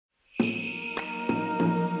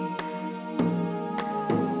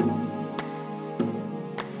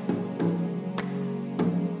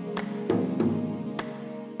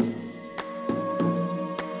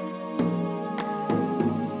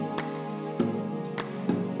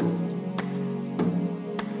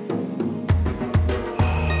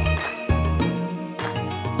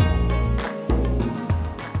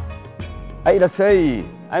Hey, Irasei.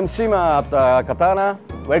 I'm Shima at Katana.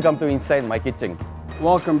 Welcome to Inside My Kitchen.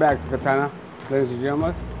 Welcome back to Katana, ladies and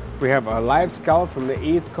gentlemen. We have a live scallop from the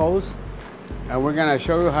East Coast, and we're gonna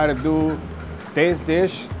show you how to do this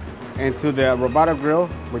dish into the Robata grill,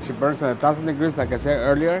 which burns at 1,000 degrees, like I said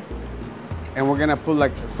earlier. And we're gonna put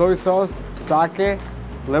like soy sauce, sake, a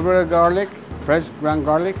little bit of garlic, fresh ground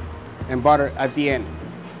garlic, and butter at the end.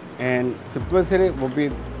 And simplicity will be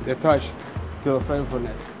the touch to the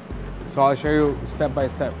flavorfulness. So I'll show you step by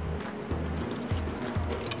step.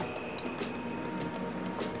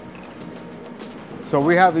 So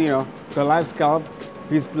we have, the live scallop.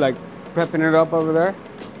 He's like prepping it up over there.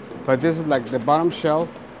 But this is like the bottom shell.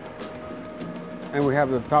 And we have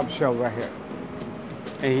the top shell right here.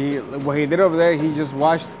 And what he did over there, he just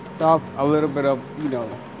washed off a little bit of,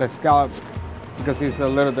 the scallop because it's a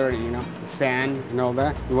little dirty, the sand and all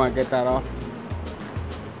that. You want to get that off.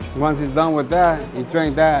 Once he's done with that, you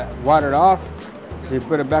drain that water off, you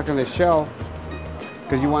put it back in the shell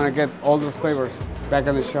because you want to get all those flavors back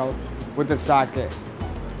in the shell with the sake.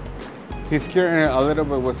 He's curing it a little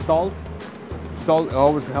bit with salt. Salt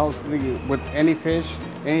always helps with any fish,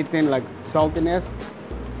 anything like saltiness.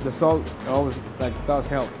 The salt always does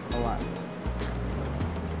help a lot.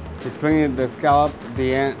 He's cleaning the scallop,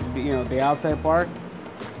 the outside part.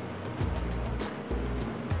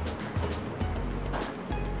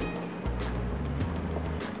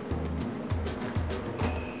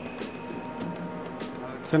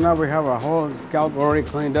 So now we have our whole scallop already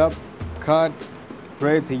cleaned up, cut,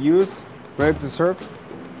 ready to use, ready to serve.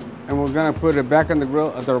 And we're gonna put it back on the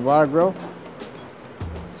grill, at the Robata grill.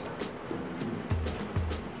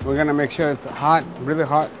 We're gonna make sure it's hot, really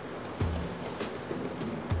hot.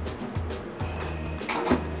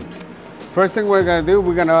 First thing we're gonna do,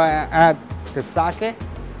 we're gonna add the sake.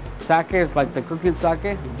 Sake is like the cooking sake,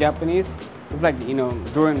 it's Japanese. It's like,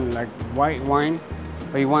 doing like white wine,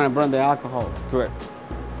 but you wanna burn the alcohol to it.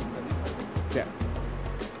 Yeah.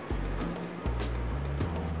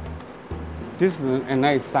 This is a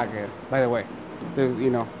nice sake, by the way. There's,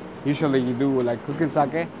 usually you do like cooking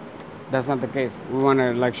sake. That's not the case. We want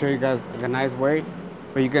to show you guys a nice way,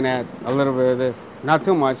 but you can add a little bit of this. Not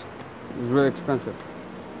too much. It's really expensive.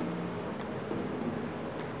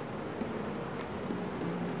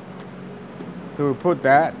 So we put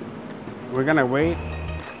that. We're gonna wait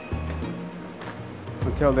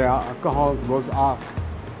until the alcohol goes off,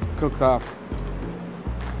 cooks off.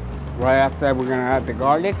 Right after that, we're gonna add the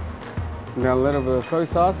garlic and then a little bit of soy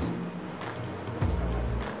sauce.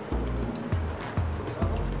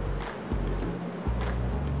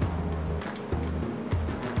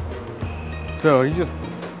 So you just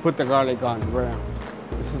put the garlic on right now.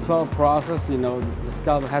 It's a slow process, the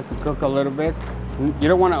scallop has to cook a little bit. You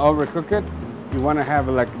don't want to overcook it. You want to have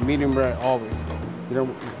it like medium rare always.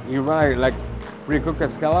 You want to recook a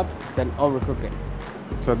scallop, then overcook it.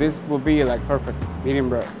 So this will be like perfect, medium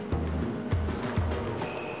rare.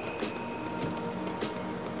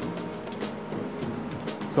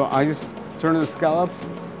 So I just turn the scallops.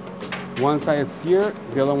 One side is seared,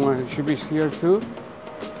 the other one should be seared too,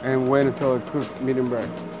 and wait until it cooks medium rare.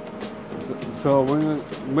 So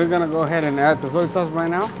we're gonna go ahead and add the soy sauce right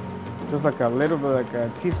now, just like a little bit, like a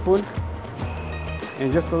teaspoon,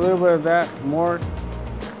 and just a little bit of that more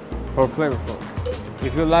for flavorful.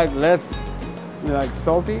 If you like less,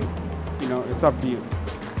 salty, it's up to you.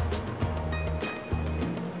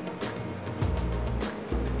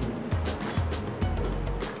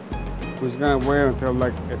 We're just gonna wait until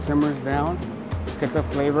it simmers down, get the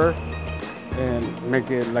flavor, and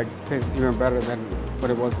make it taste even better than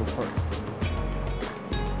what it was before.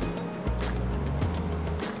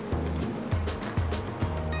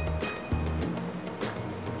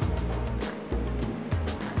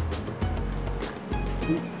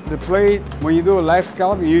 The plate, when you do a live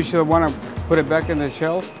scallop, you usually want to put it back in the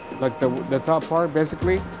shell, like the top part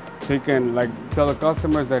basically, so you can tell the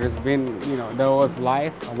customers that it's been, that it was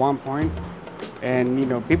live at one point. And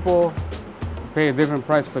people pay a different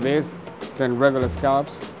price for this than regular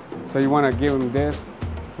scallops. So you want to give them this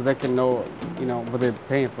so they can know, what they're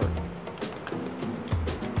paying for.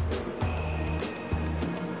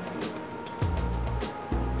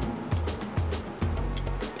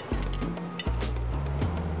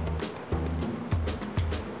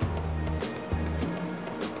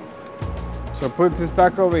 So put this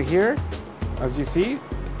back over here, as you see,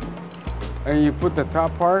 and you put the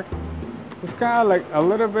top part. It's kind of a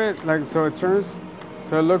little bit so it turns,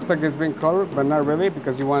 so it looks like it's been covered, but not really,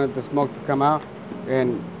 because you wanted the smoke to come out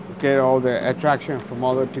and get all the attraction from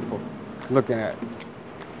all the people looking at it.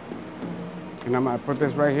 And I'm gonna put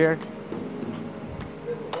this right here.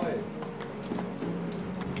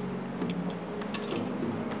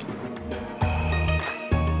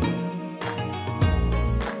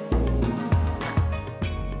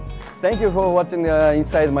 Thank you for watching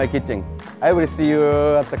inside my kitchen. I will see you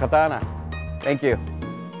at the Katana. Thank you.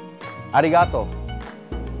 Arigato.